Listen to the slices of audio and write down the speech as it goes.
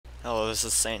Hello, this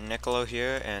is Saint Nicolo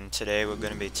here, and today we're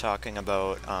going to be talking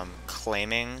about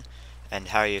claiming and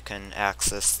how you can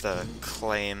access the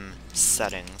claim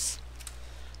settings.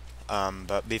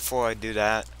 But before I do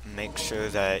that, make sure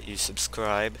that you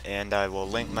subscribe, and I will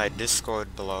link my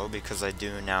Discord below because I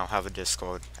do now have a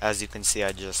Discord. As you can see,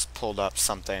 I just pulled up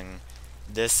something.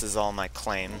 This is all my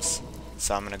claims,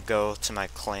 so I'm going to go to my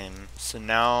claim. So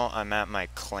now I'm at my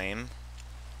claim.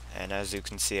 And as you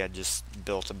can see, I just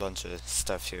built a bunch of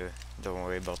stuff here. Don't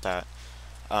worry about that.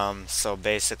 So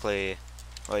basically,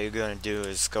 what you're going to do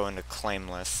is go into claim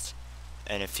list.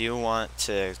 And if you want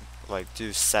to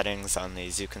do settings on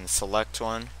these, you can select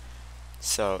one.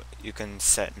 So you can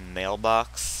set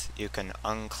mailbox. You can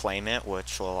unclaim it,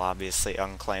 which will obviously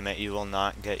unclaim it. You will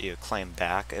not get your claim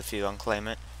back if you unclaim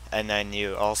it. And then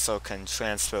you also can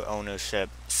transfer ownership,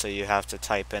 so you have to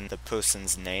type in the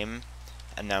person's name,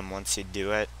 and then once you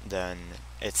do it, then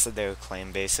it's their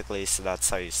claim basically, so that's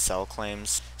how you sell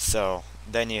claims. So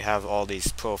then you have all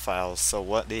these profiles. So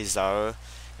what these are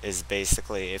is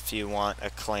basically if you want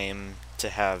a claim to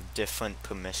have different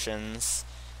permissions.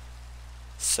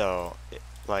 So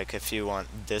like if you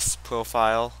want this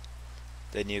profile,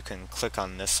 then you can click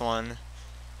on this one,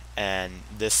 and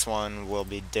this one will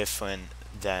be different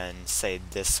than say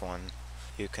this one.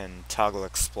 You can toggle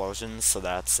explosions, so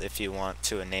that's if you want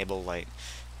to enable like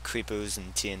creepers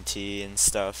and TNT and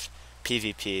stuff.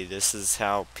 PvP, this is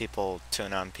how people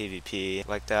turn on PvP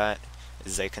like that,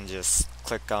 is they can just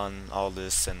click on all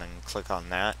this and then click on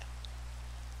that.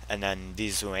 And then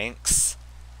these ranks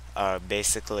are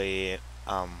basically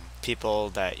people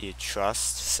that you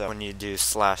trust. So when you do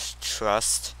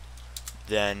 /trust,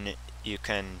 then you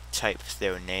can type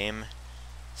their name.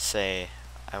 Say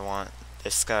I want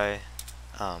this guy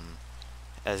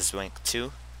as rank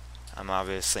 2. I'm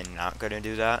obviously not going to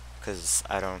do that because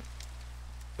I don't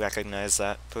recognize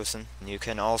that person. You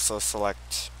can also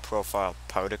select profile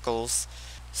particles.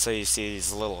 So you see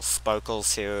these little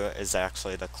sparkles here is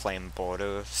actually the claim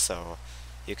border, so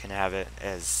you can have it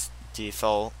as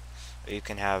default, or you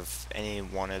can have any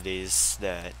one of these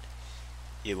that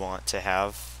you want to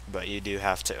have, but you do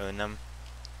have to earn them.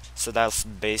 So that's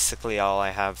basically all I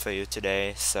have for you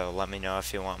today, so let me know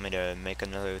if you want me to make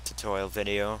another tutorial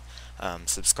video.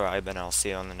 Subscribe, and I'll see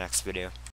you on the next video.